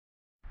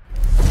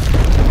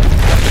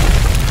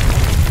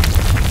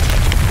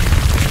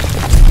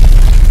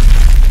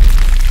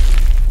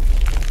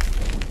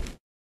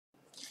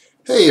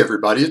Hey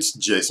everybody, it's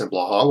Jason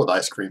Blaha with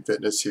Ice Cream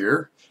Fitness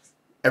here.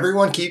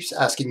 Everyone keeps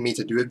asking me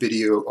to do a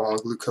video on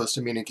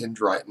glucosamine and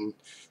chondroitin,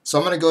 so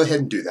I'm going to go ahead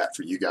and do that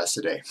for you guys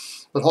today.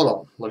 But hold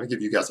on, let me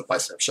give you guys a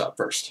bicep shot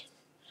first.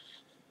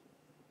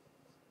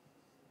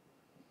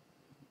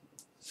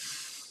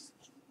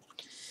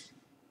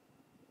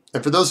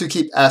 And for those who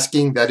keep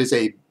asking, that is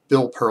a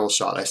Bill Pearl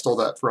shot. I stole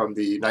that from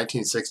the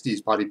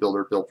 1960s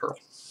bodybuilder Bill Pearl.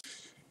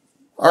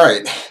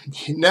 Alright,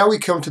 now we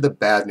come to the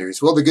bad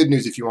news. Well, the good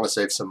news if you want to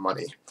save some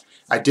money.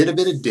 I did a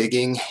bit of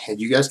digging, and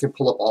you guys can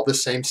pull up all the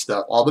same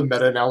stuff. All the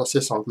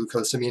meta-analysis on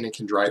glucosamine and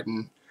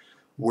chondroitin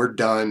were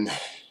done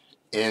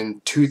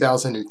in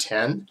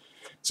 2010.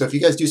 So if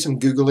you guys do some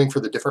Googling for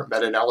the different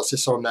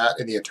meta-analysis on that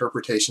and the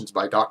interpretations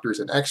by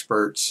doctors and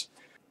experts,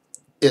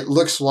 it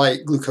looks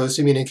like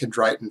glucosamine and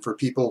chondroitin for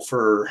people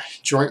for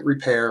joint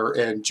repair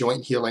and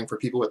joint healing for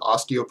people with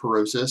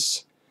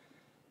osteoporosis,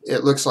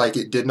 it looks like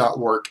it did not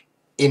work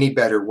any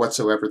better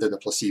whatsoever than the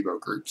placebo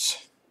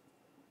groups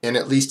in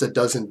at least a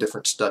dozen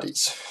different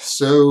studies.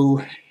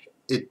 So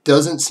it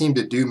doesn't seem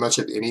to do much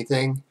of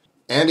anything,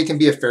 and it can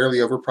be a fairly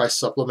overpriced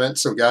supplement.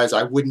 So guys,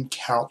 I wouldn't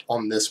count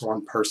on this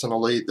one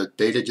personally. The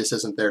data just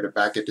isn't there to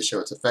back it to show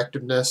its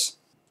effectiveness,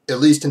 at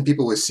least in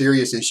people with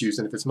serious issues.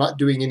 And if it's not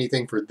doing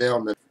anything for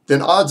them,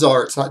 then odds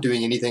are it's not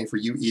doing anything for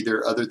you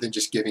either, other than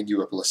just giving you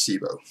a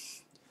placebo.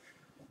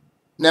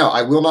 Now,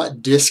 I will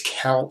not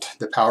discount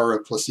the power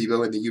of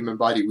placebo in the human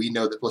body. We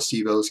know that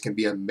placebos can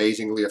be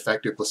amazingly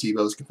effective.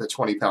 Placebos can put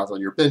 20 pounds on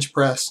your bench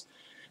press.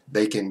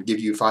 They can give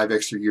you 5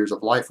 extra years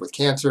of life with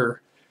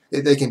cancer.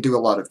 They can do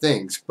a lot of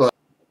things. But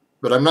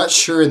I'm not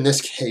sure in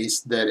this case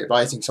that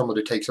advising someone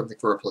to take something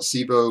for a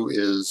placebo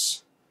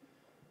is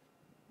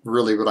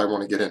really what I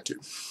want to get into.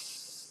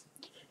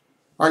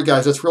 Alright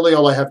guys, that's really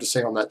all I have to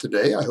say on that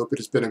today. I hope it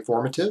has been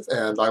informative,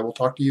 and I will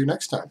talk to you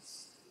next time.